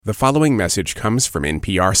The following message comes from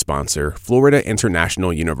NPR sponsor Florida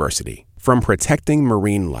International University. From protecting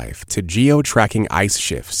marine life to geo-tracking ice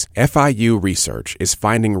shifts, FIU research is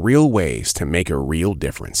finding real ways to make a real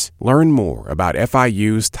difference. Learn more about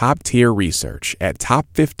FIU's top-tier research at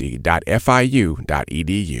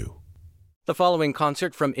top50.fiu.edu. The following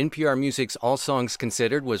concert from NPR Music's All Songs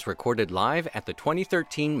Considered was recorded live at the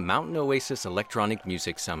 2013 Mountain Oasis Electronic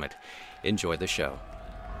Music Summit. Enjoy the show.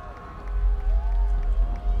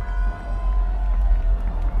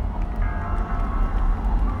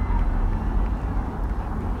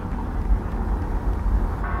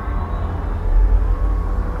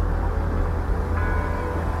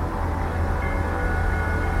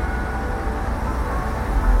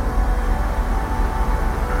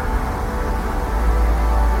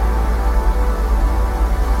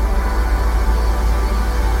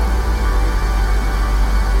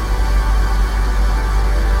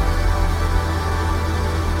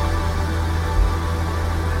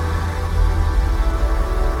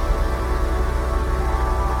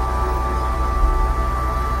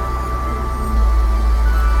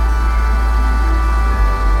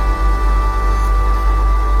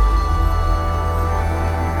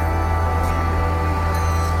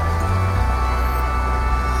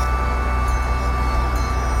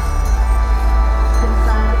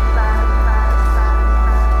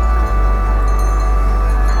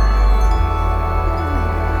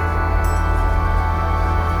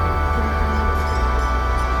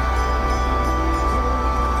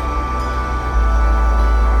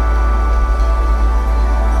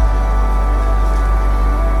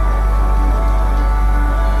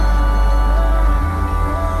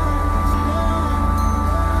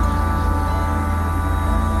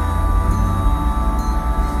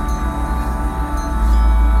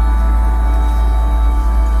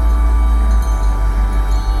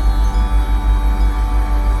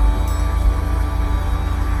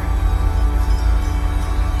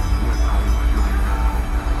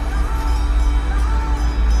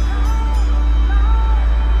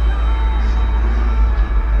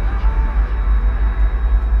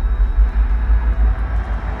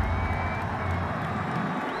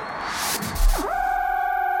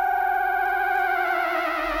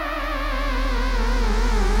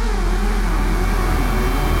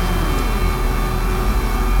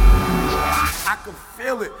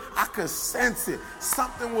 Sense it.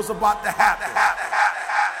 Something was about to happen.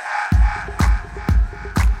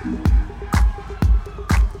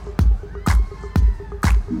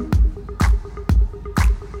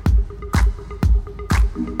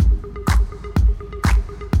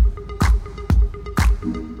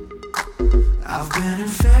 I've been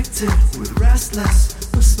infected with restless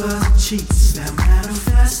whispers and cheats that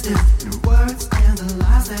manifested in words and the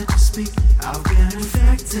lies that you speak. I've been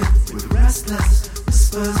infected with restless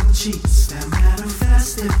whispers and cheats that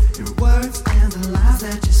manifested in words and the lies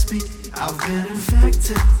that you speak. I've been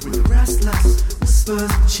infected with restless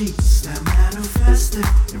whispers and cheats that manifested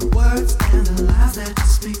in words and the lies that you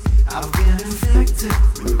speak. I've been infected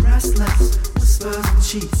with restless whispers and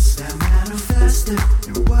cheats that manifested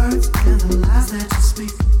in words and the lies that you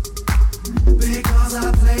speak. Because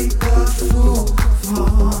I played the fool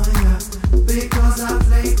for you. Because I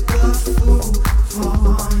played the fool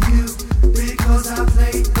for you. Because I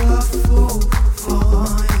played the fool for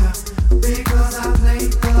you. Because I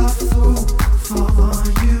played the fool for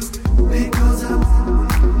you. Because I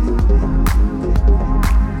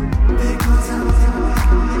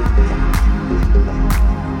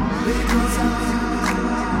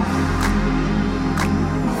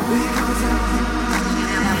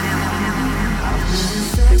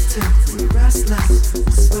with restless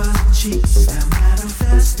whispers and cheats that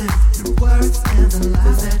manifested in words and the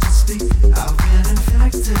lies that you speak. I've been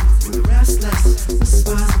infected with restless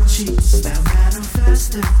whispers and cheats that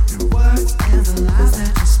manifested in words and the lies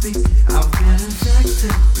that you speak. I've been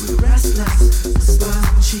infected with restless whispers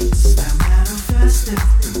and cheats that manifested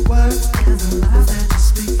in words and the lies that you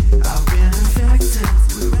speak. I've been infected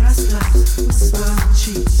with restless whispers and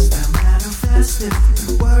cheats that manifested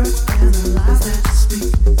in words and the lies that you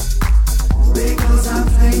speak. Because I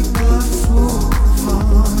played the fool.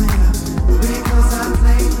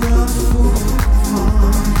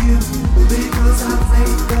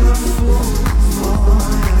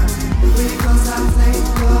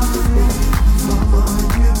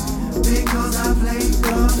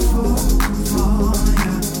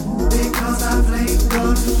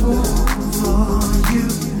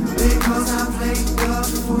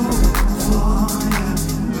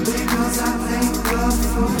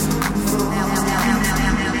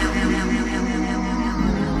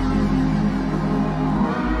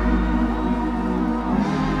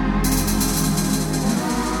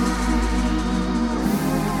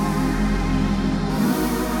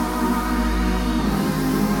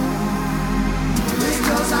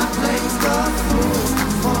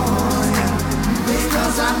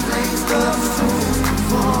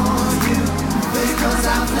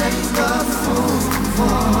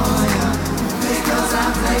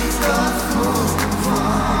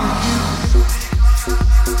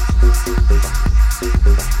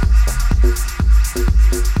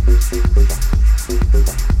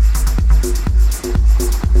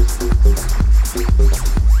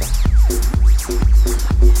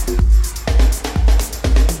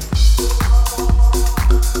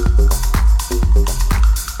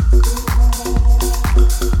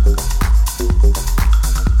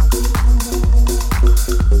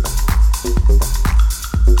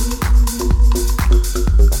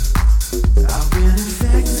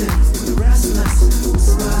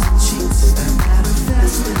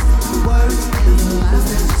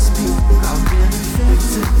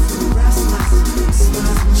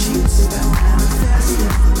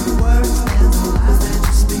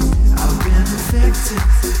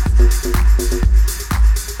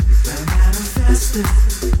 manifested.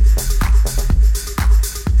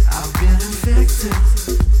 I'll get infected.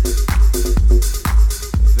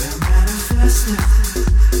 They're manifested.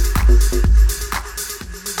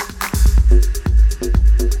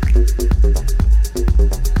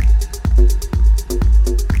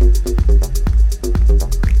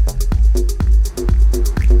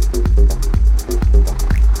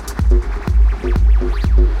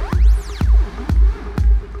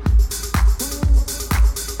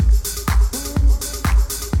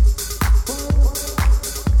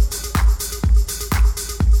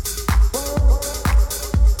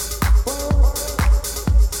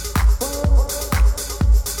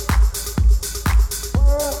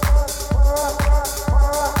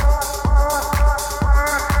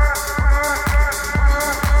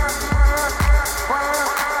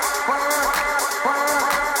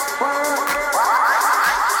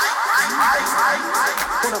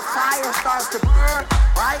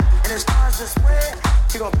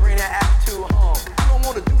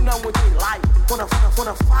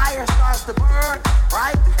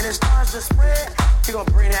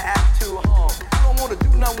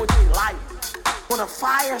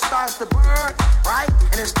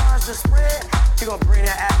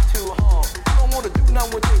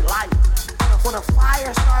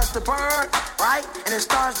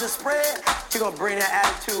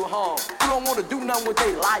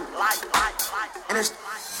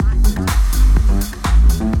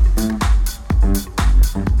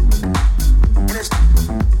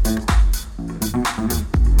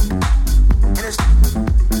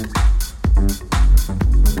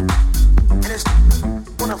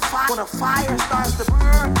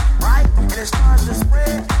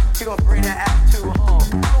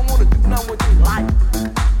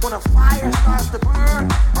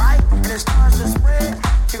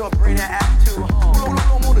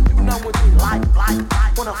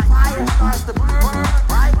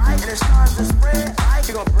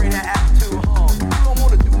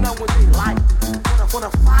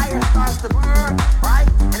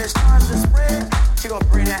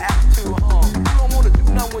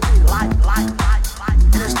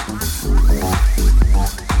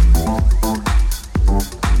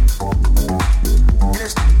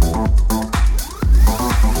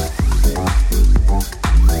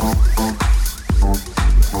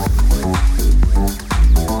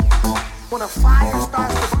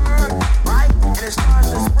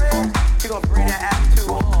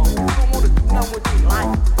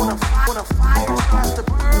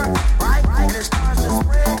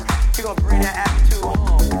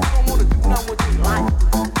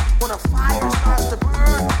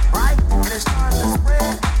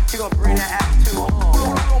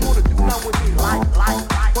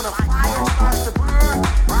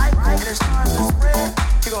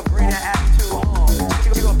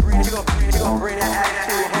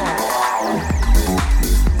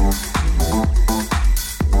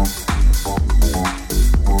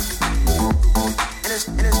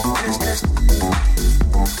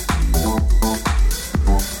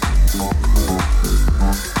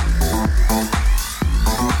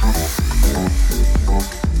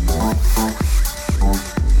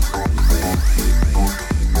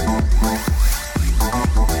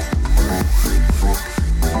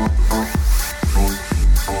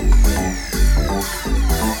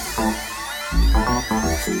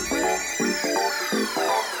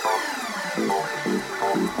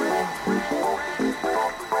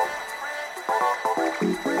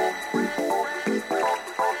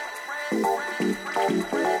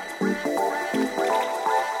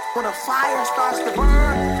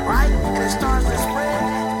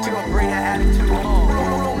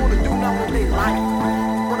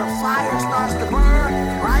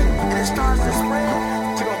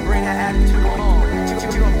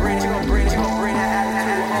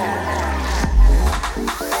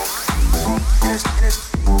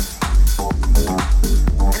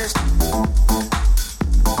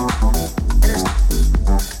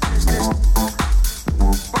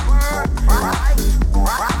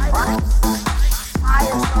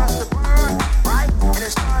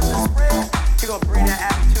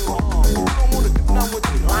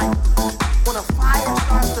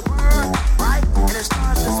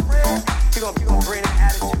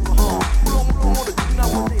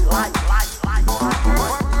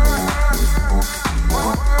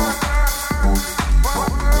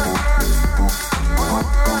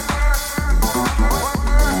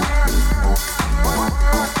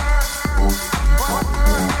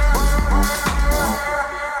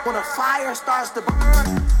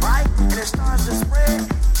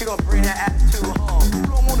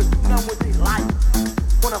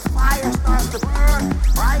 When a fire starts to burn,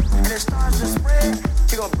 right, and it starts to spread,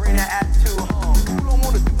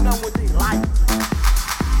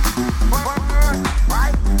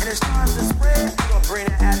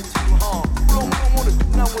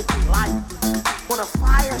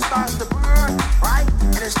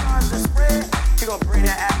 gonna bring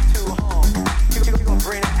that attitude home. You gonna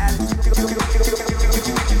bring that attitude.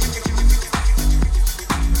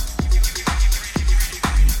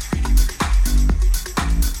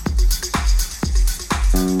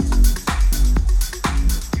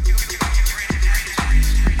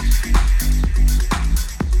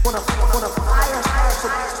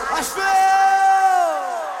 Asheville!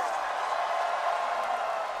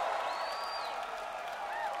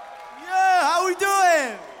 Yeah, how we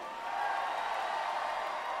doing?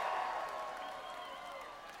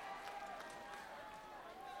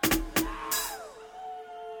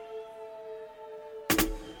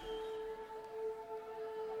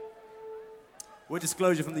 We're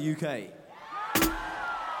Disclosure from the UK.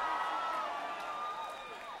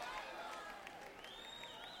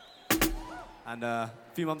 And a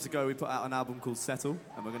few months ago, we put out an album called Settle,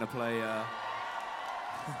 and we're going to play...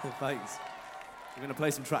 thanks. We're going to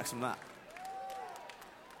play some tracks from that.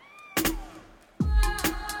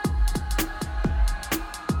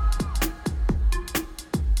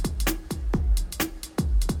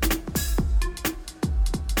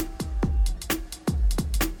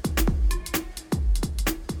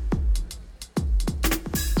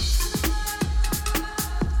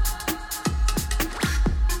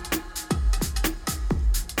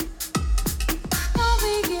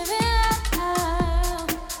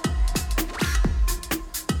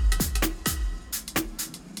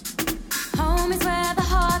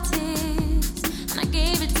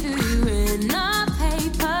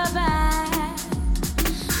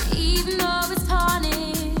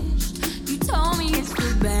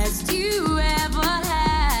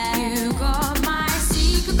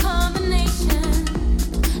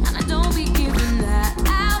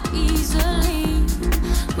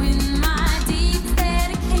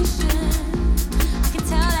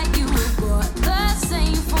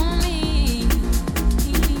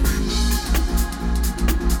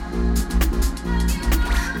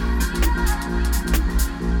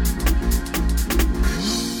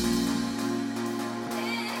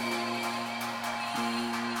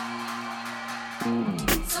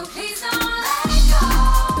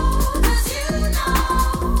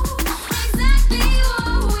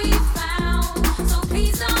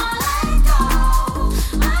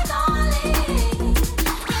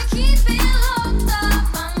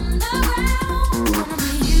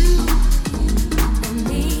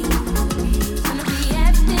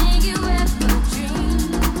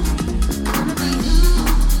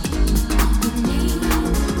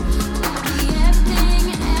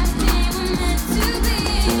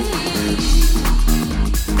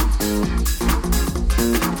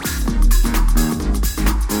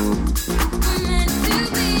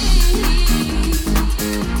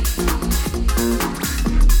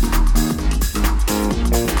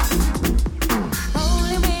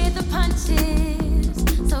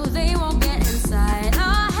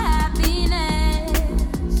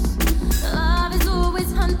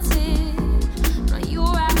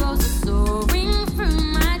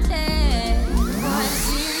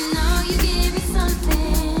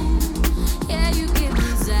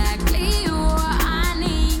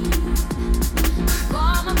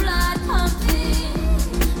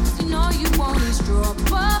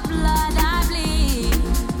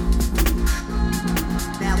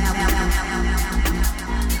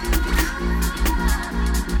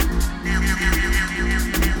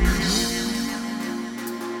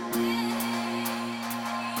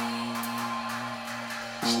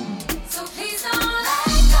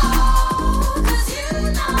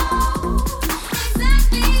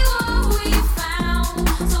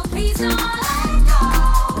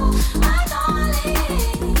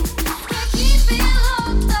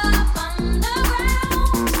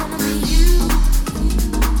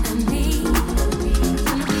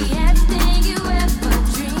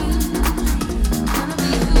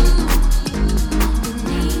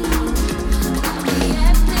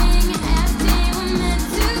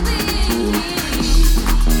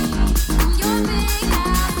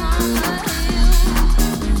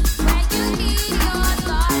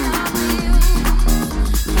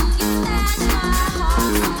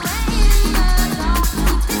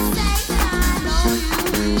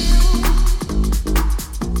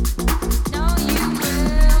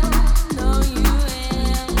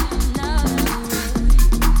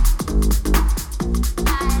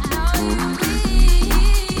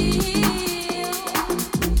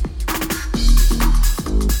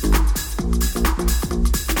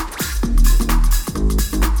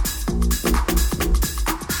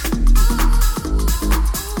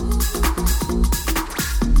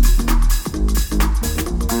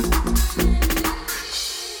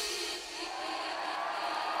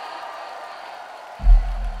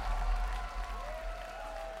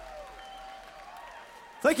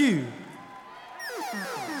 Thank you.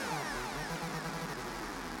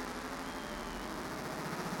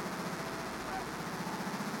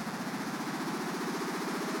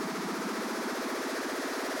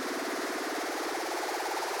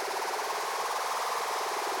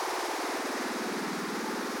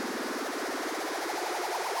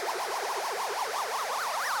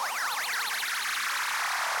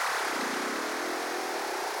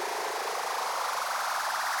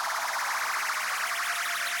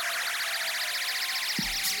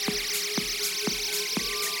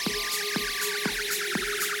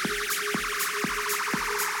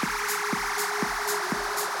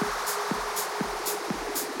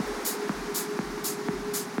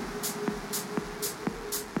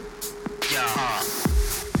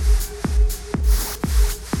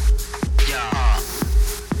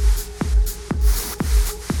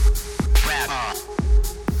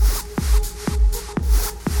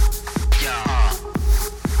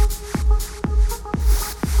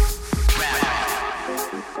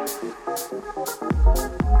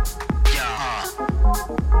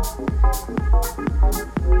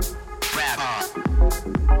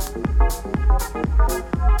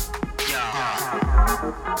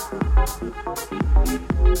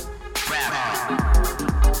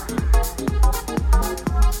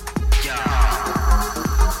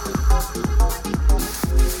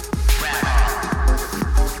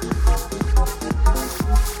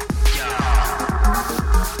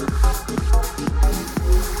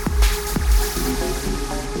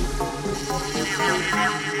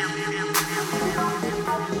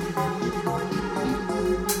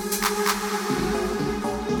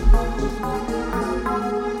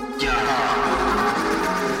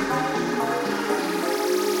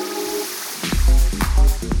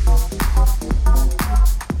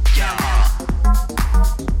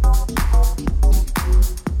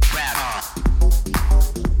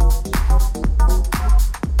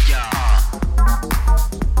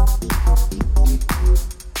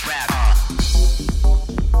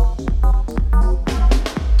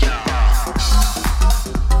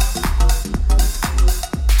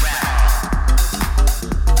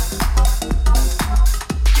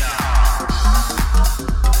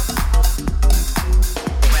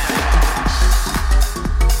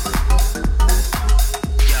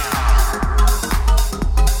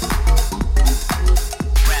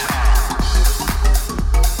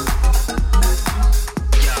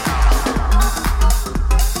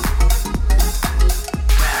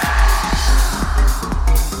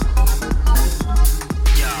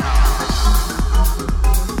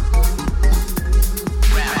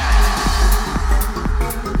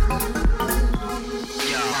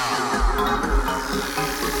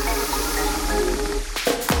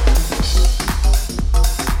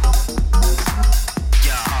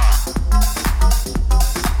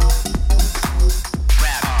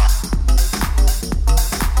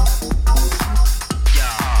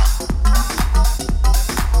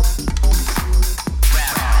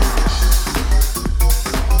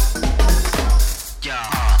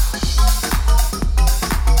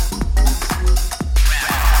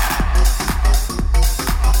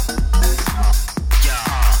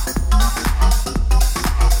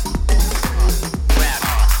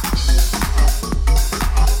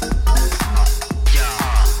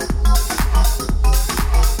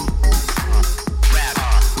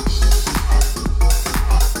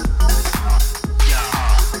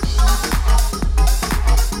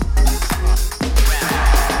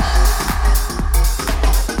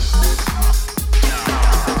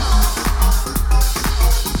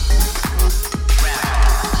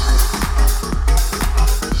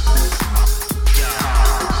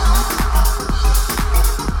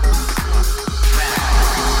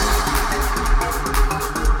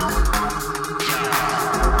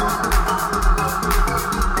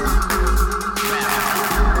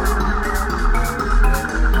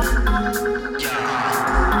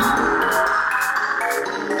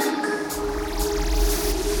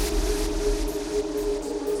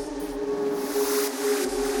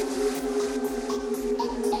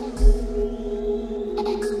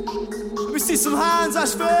 see some hands,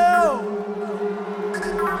 Asheville!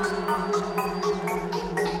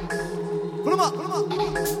 Put 'em up, put 'em up.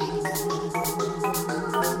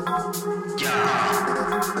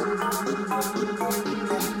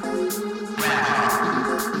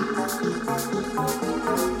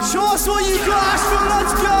 Show us what you got, Asheville,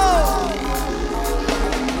 let's go!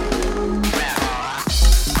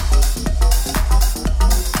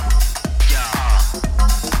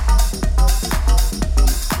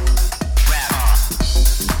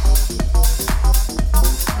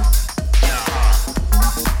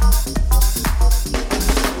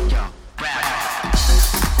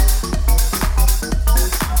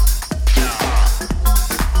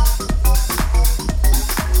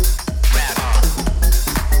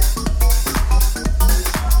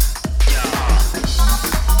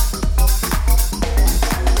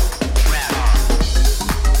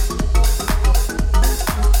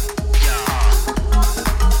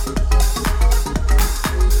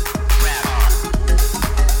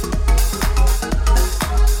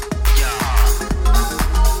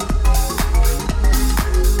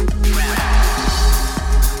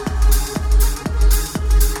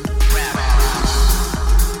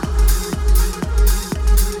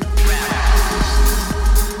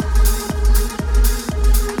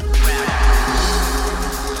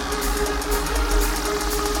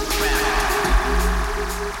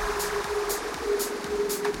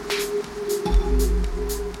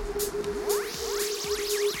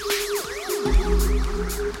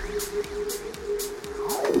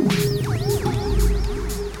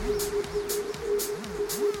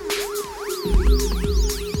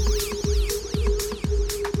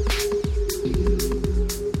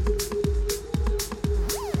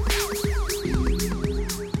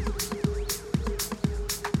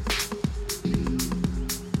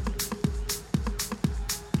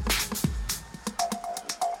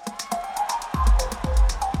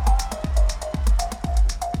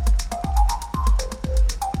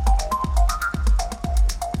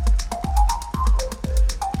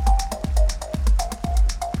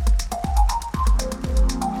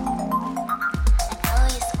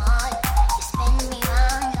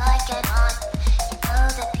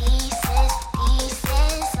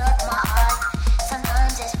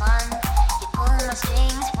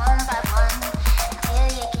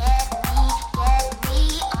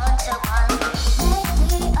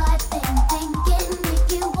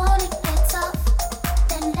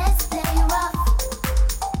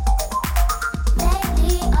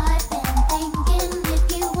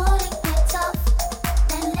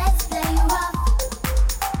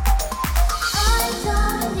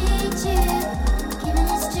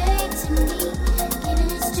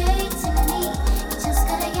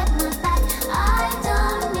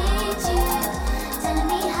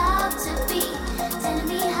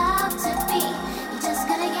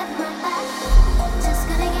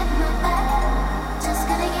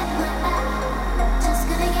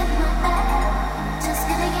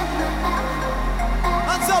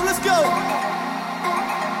 go.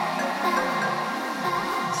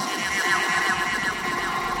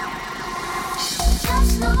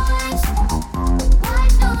 Just noise,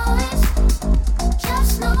 white noise.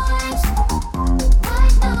 Just noise,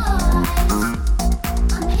 white noise.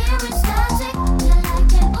 I'm hearing static, you're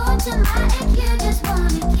like an automatic. You just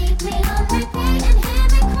wanna keep me on repeat and hear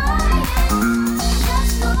me crying.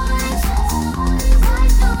 Just noise,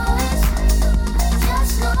 white noise.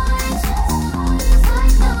 Just noise,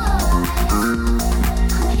 white noise.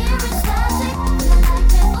 I'm hearing static, you're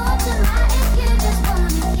like an automatic. You just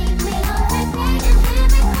wanna keep me on repeat and hear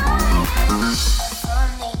me crying.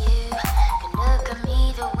 Only you can look at me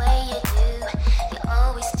the way you do. You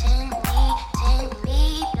always tint me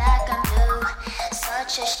black and blue.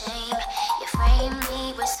 Such a shame, you frame me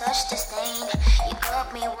with such disdain. You got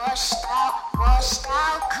me washed out,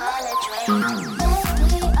 color drained.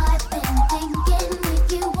 Lately I've been thinking,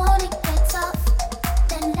 if you wanna get tough,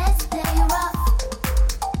 then let's play rough.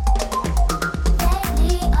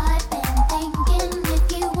 Lately I've been thinking, if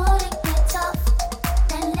you wanna get tough,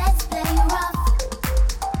 then let's play rough.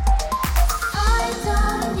 I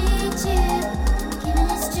don't need you giving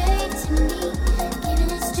it straight to me,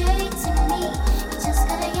 giving it straight to me. You just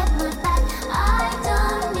gotta get my back. I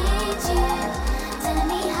don't need you telling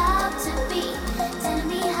me how to be, telling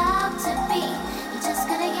me how to be. You just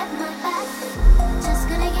gotta get my back, just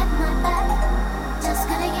gonna get my back, just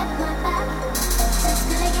gonna get my back, just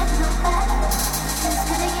gonna get my back, just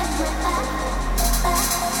gonna get my back,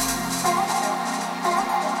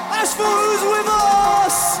 Asheville, who's with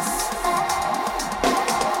us?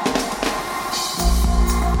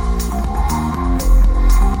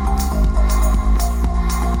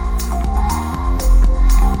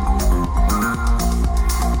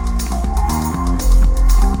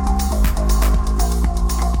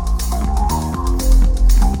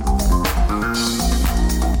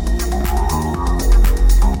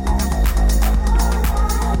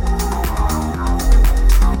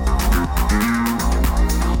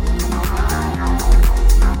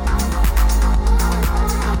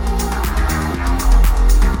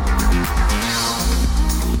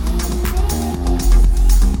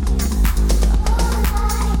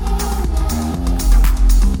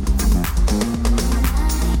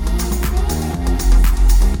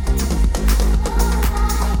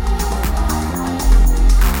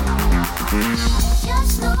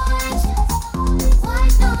 Just noise,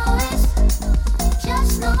 white noise.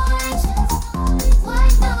 Just noise,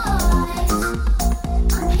 white noise.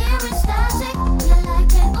 I'm hearing static, you're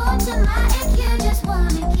like an automatic. You just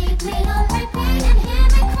wanna keep me on repeat and hear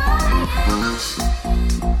me crying.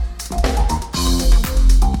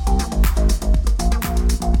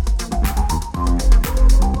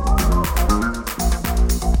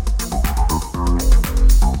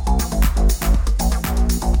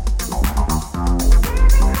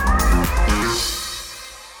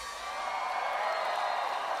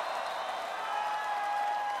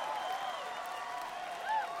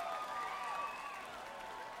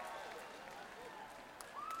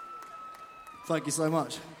 Thank you so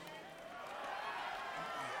much.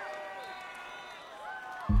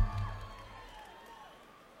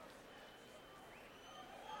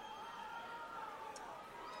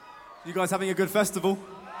 You guys having a good festival?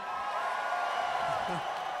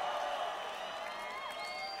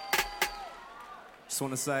 Just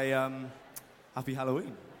want to say happy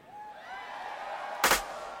Halloween.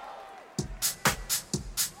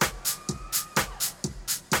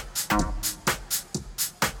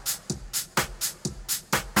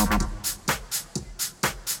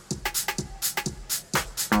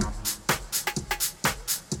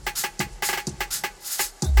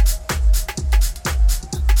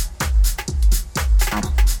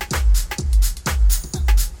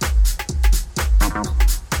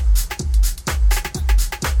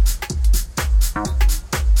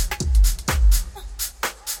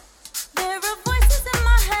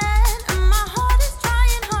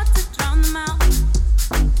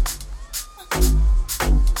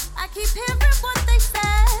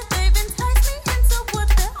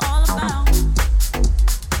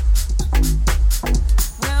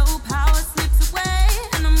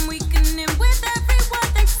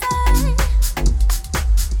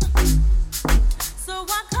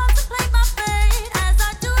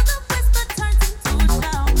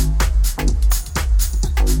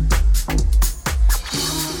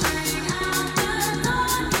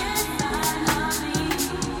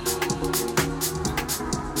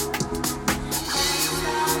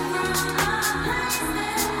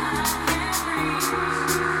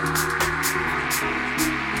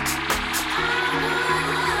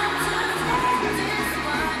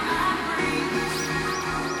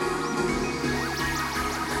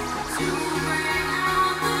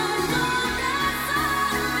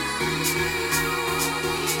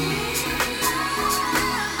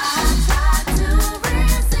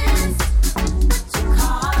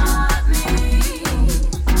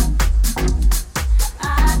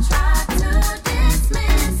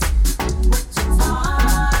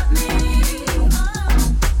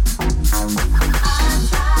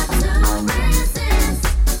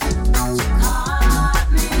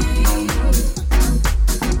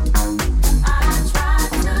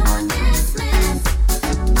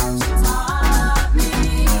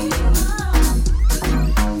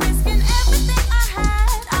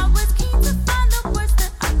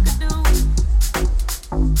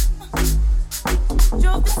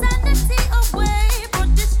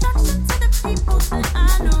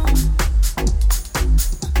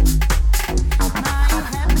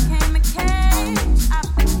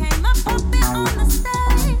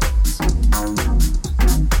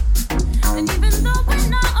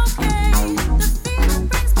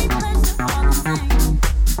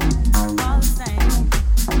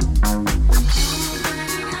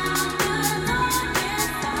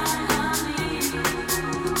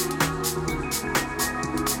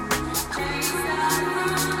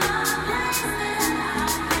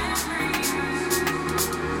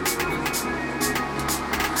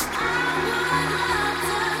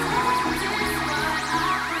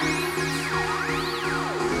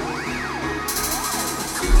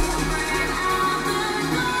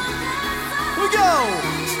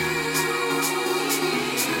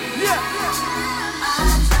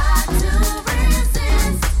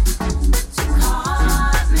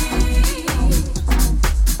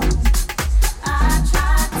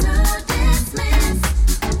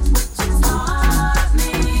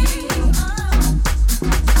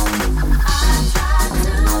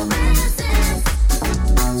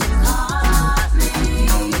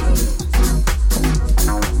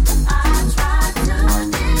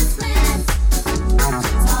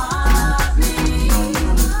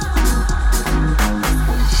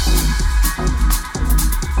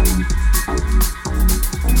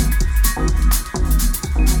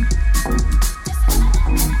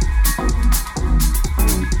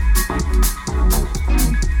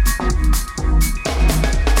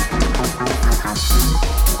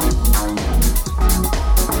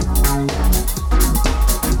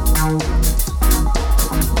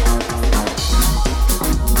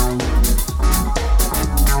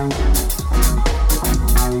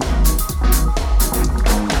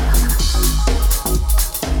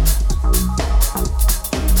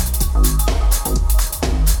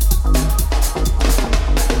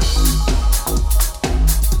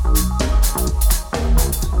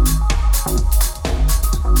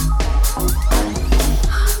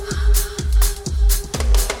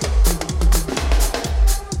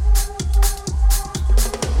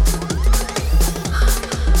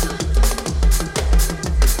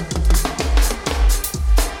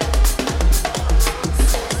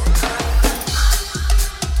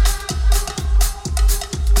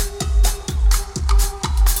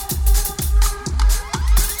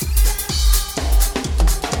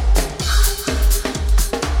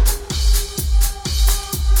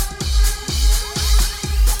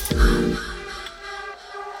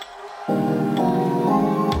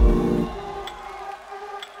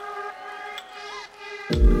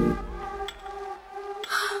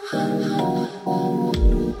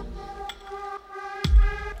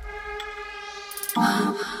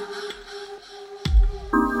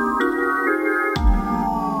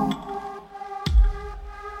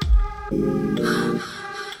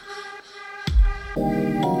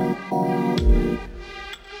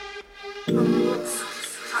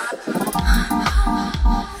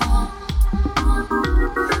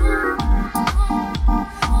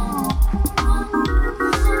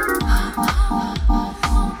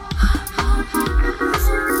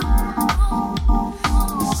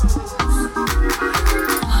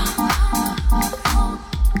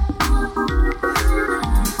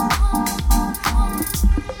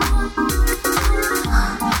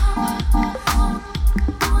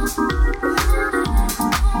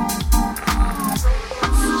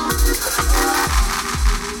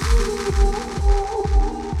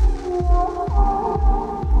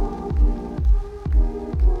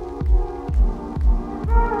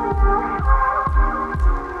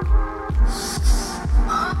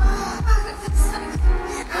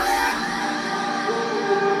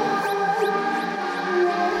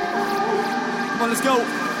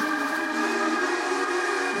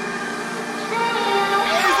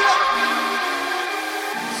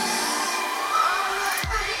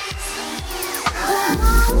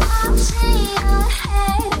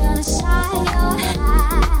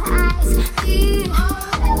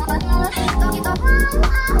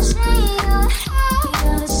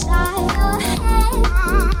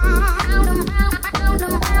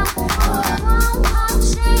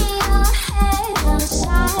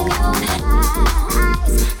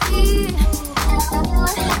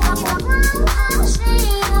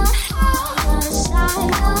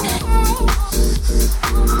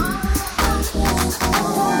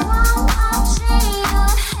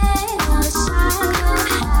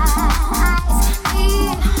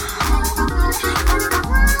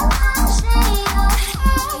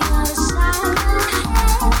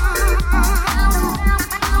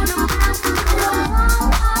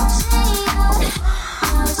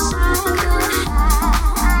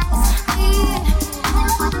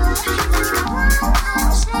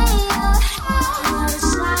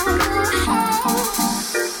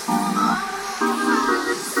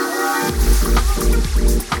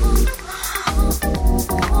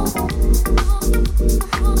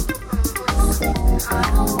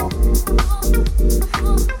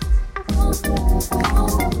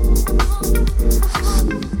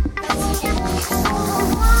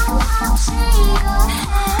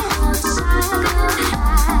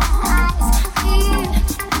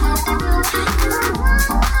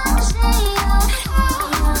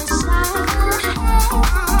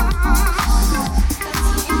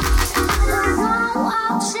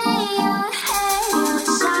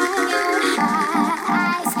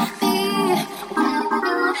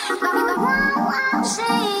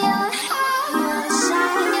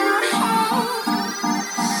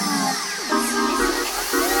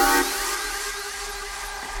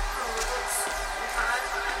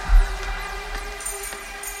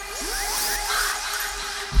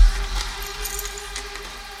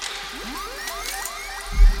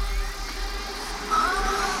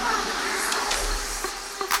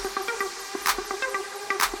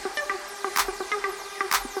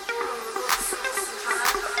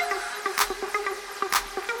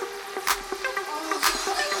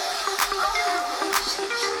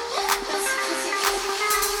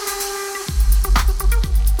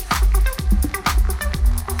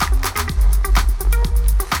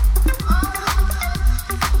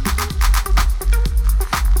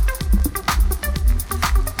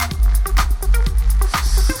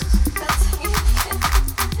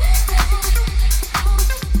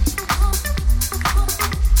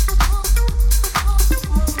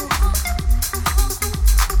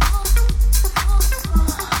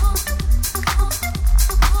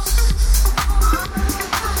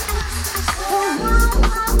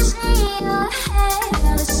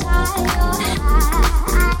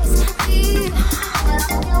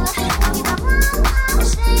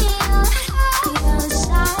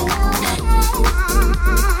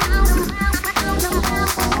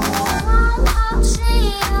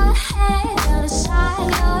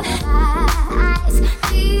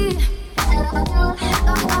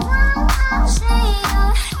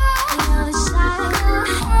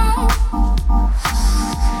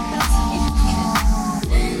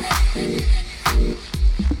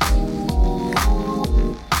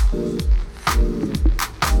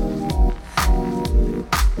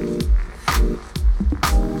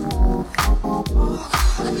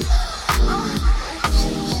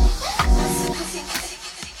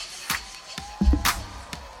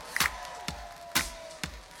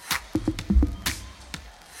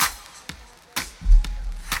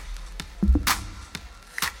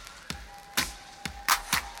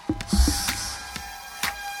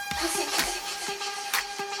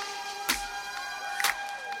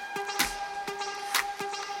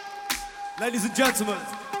 Ladies and gentlemen,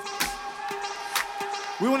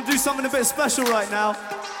 we want to do something a bit special right now.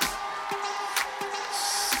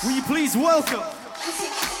 Will you please welcome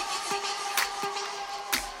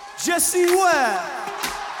Jessie Ware.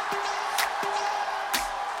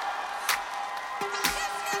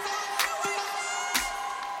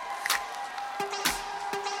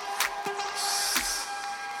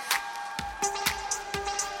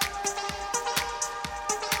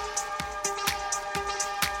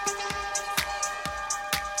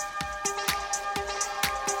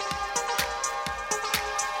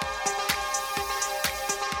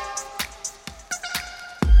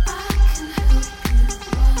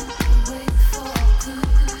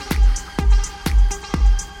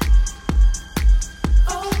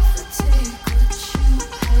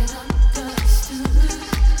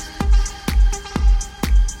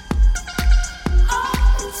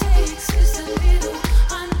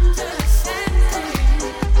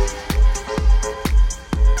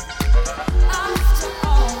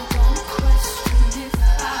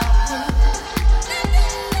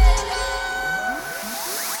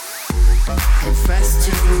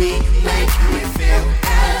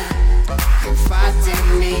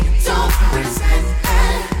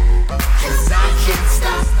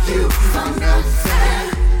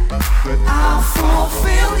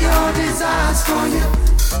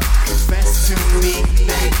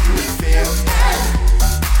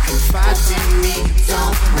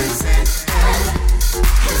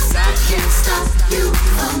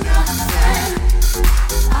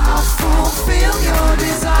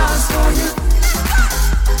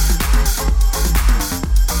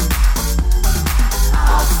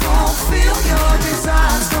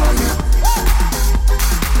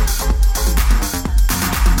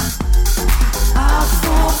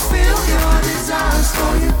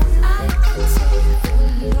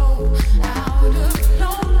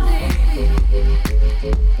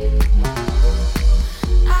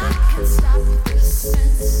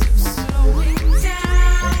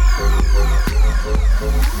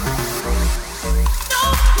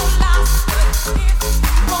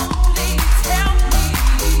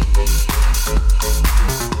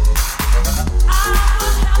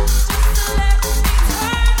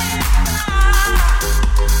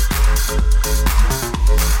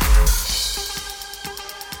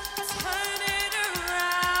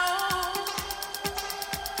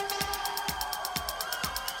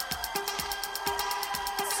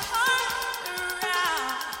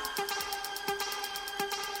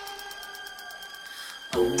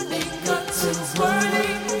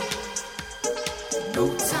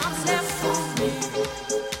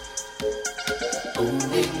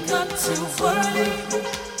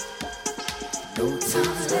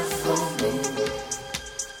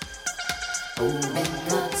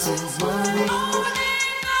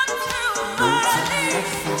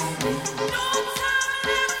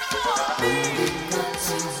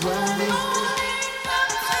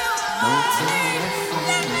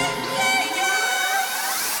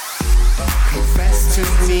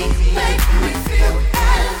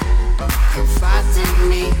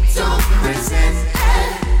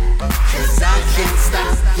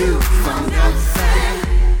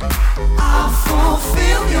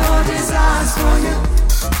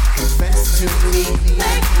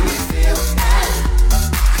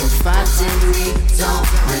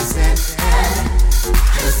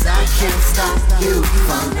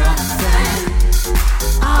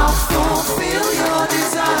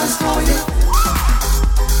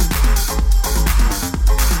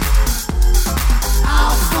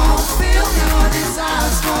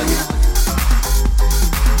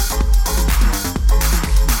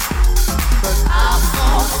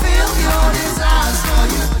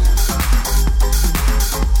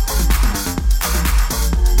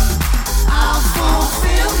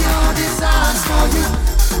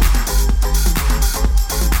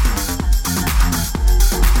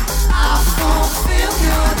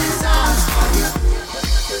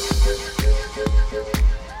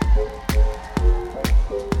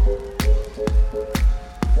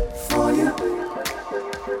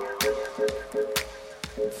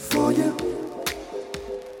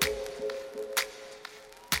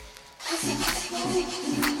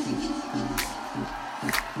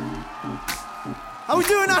 How we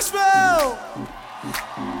doing, Asheville?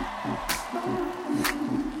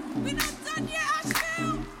 We're not done yet,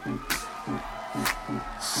 Asheville.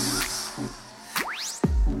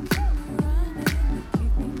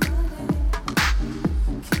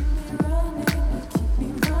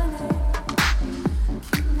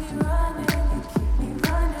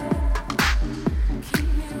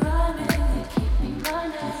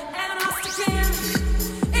 And I'm lost again.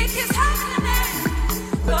 It keeps happening.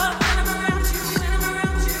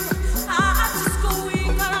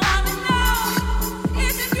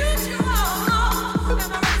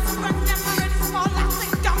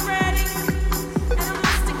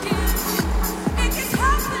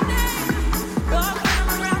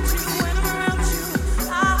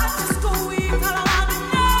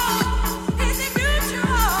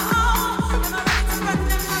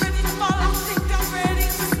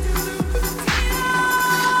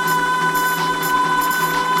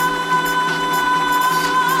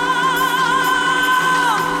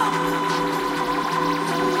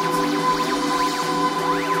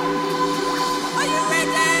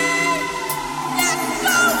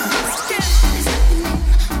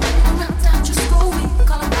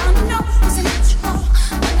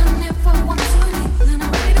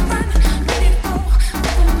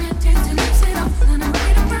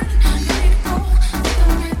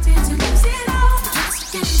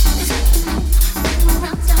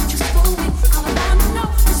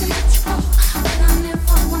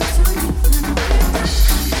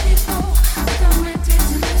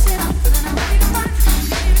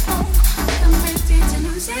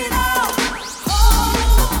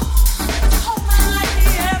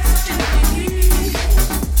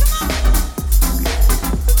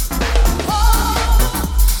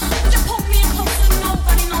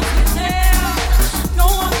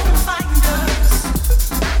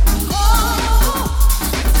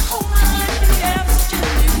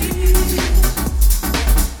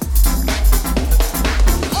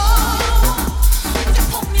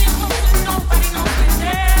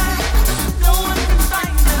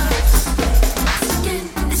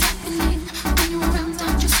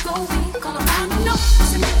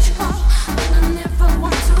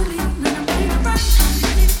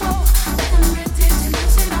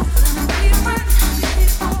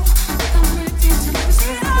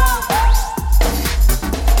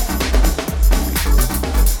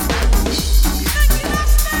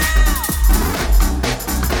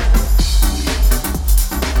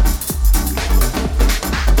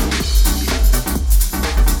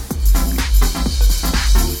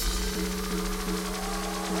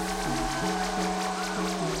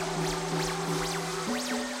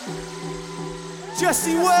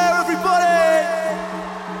 Jesse Ware, everybody!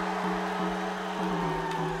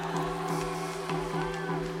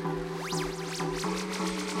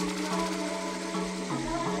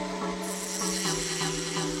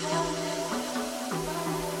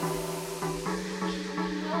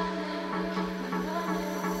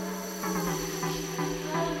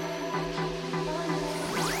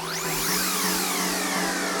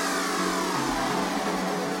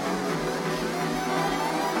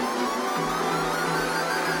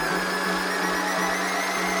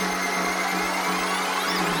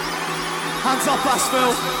 Hands up,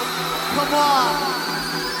 Asheville. Come on.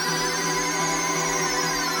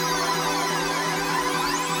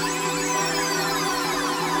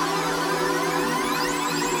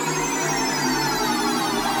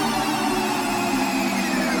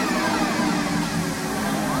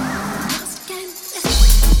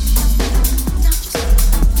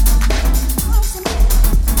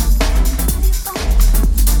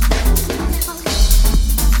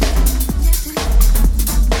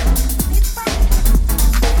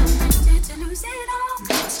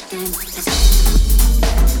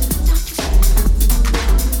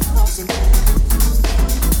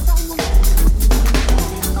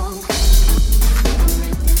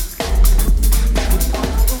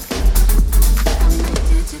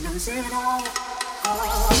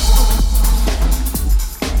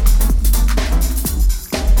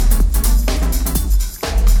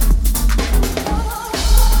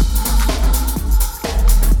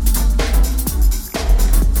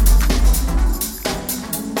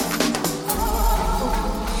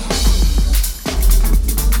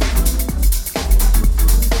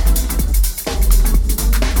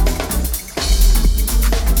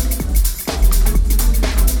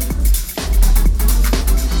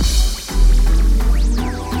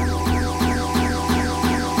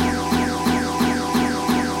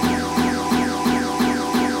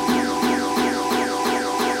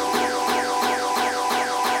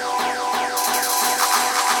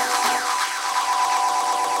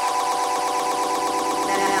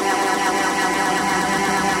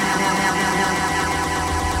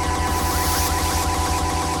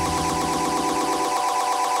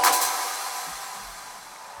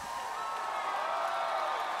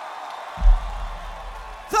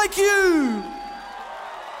 Thank you!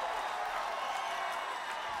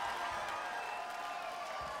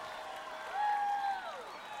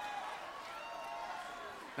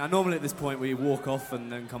 Now, normally at this point we walk off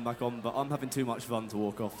and then come back on, but I'm having too much fun to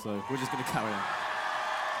walk off, so we're just going to carry on.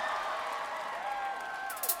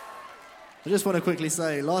 I just want to quickly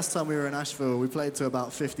say, last time we were in Asheville, we played to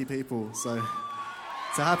about 50 people, so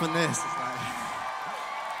to happen this, it's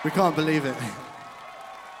like, we can't believe it.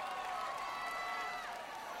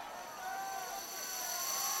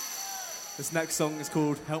 This next song is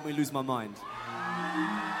called Help Me Lose My Mind.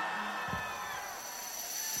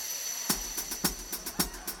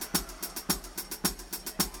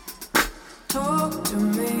 Talk to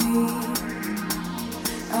me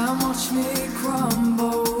and watch me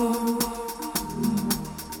crumble.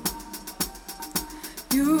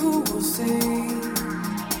 You will see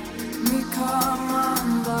me come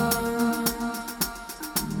undone.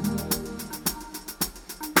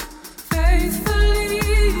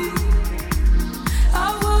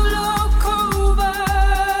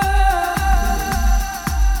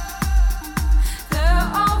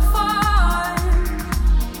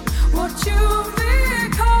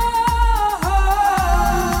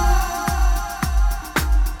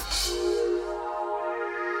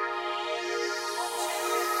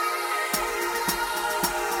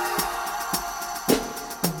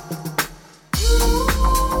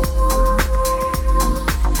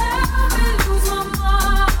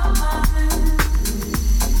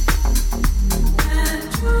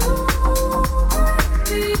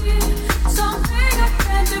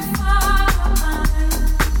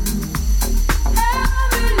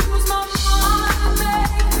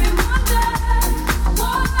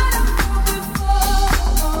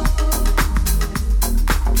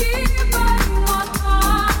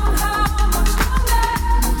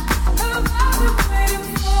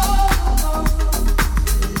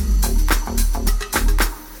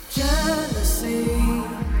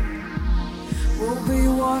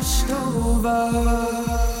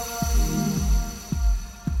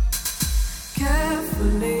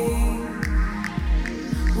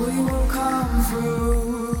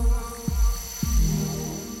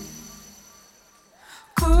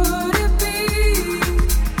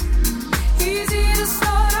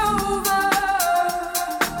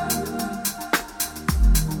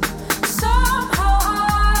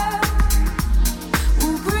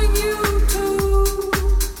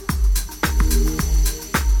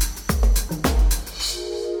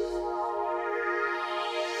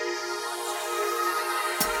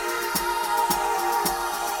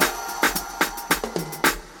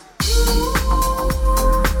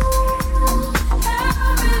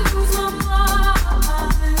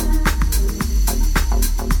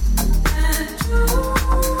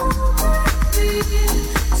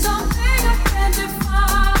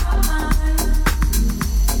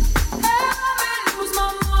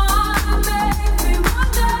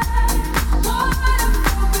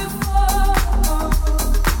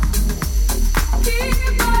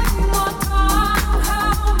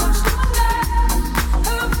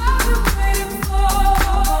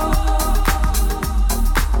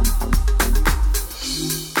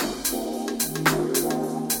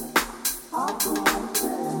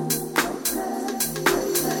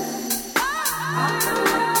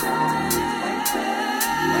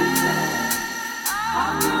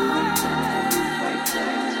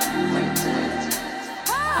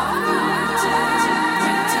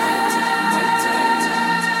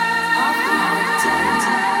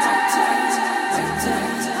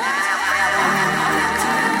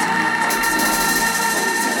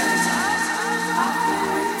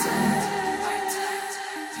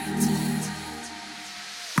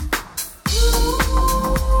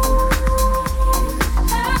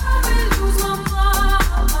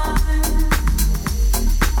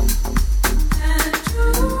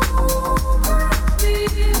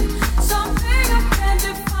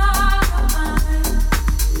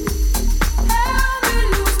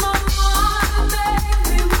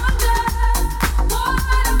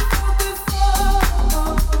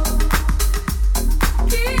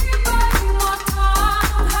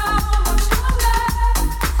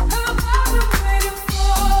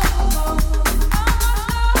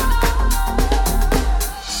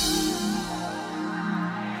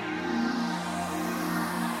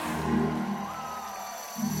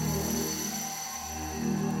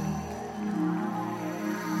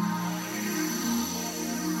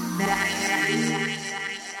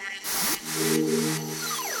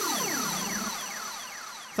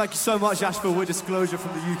 Thank you so much, Asheville, with Disclosure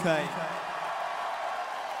from the UK.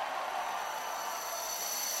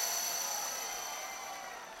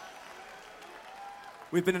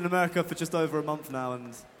 We've been in America for just over a month now,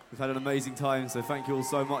 and we've had an amazing time, so thank you all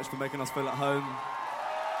so much for making us feel at home.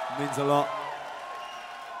 It means a lot.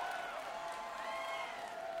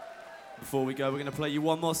 Before we go, we're going to play you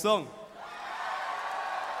one more song.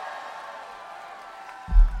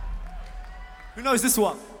 Who knows this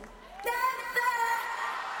one?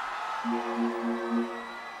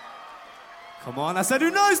 Come on, I said, who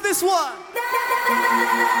knows this one?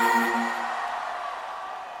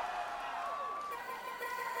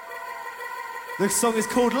 This song is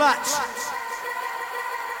called Latch.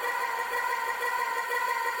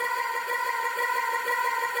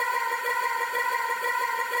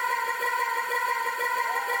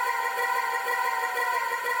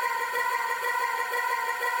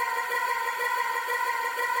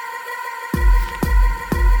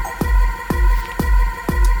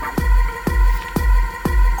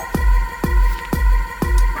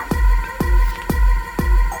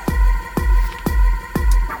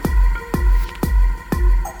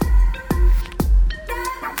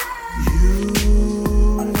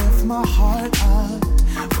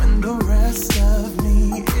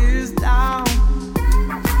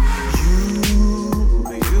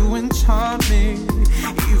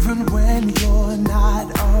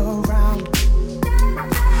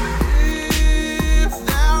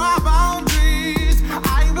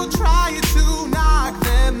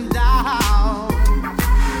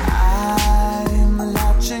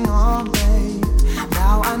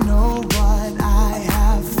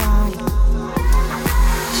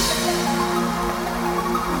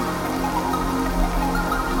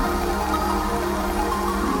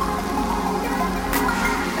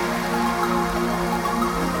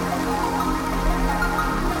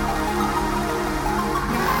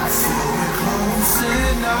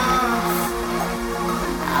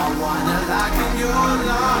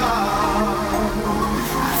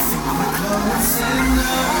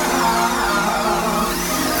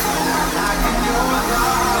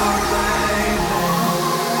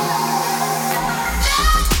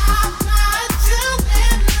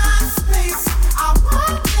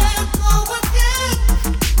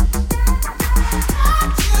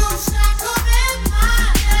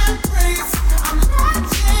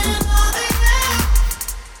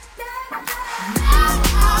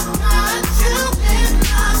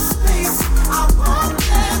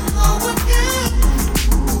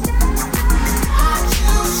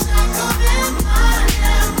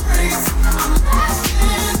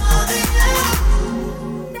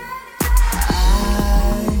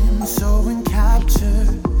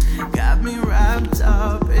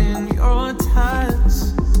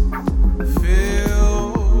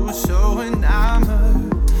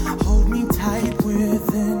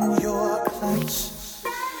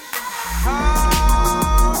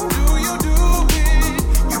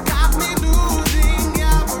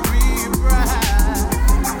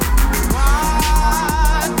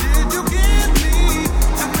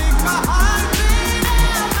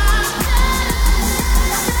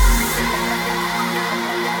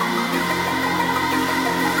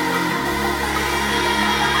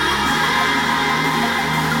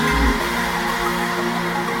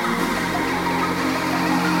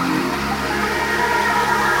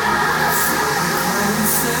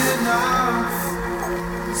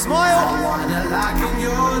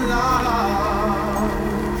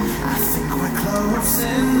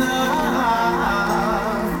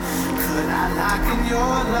 your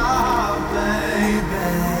love, baby.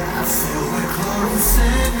 I feel we're close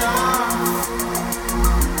enough.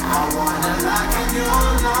 I wanna lock in your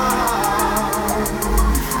love.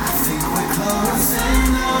 I think we're close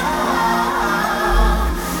enough.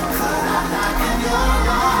 Could I lock in your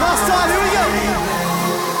love? Last time, here we go.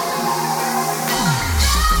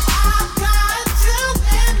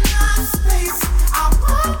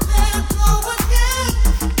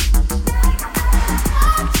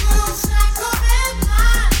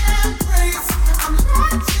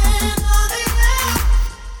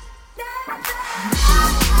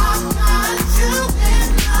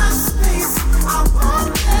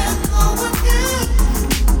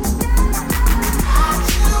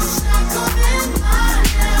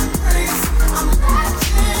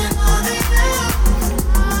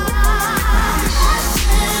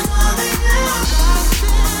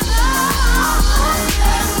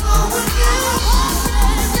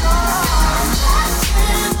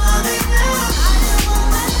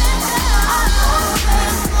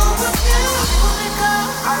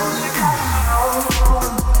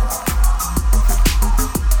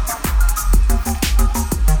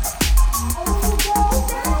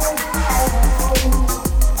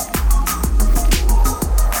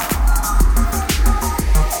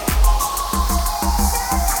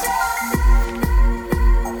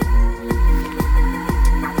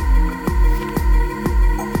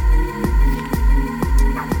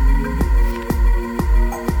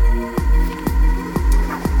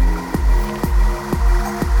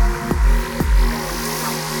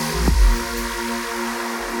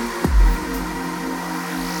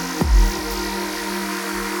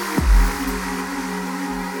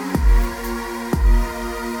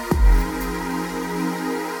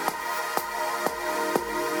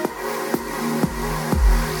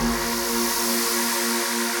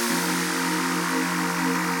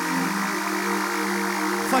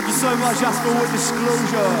 Thank you so much, Asheville, with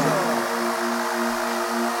Disclosure.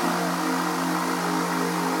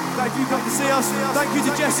 Thank you for coming to see us. Thank you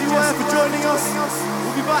to Jesse Ware for joining us.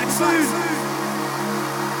 We'll be back soon.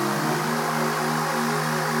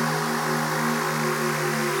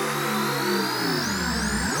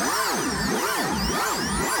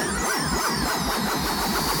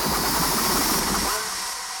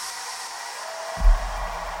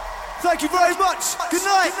 Thank you very much. Good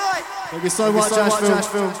night. Thank you so much,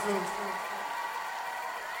 Asheville.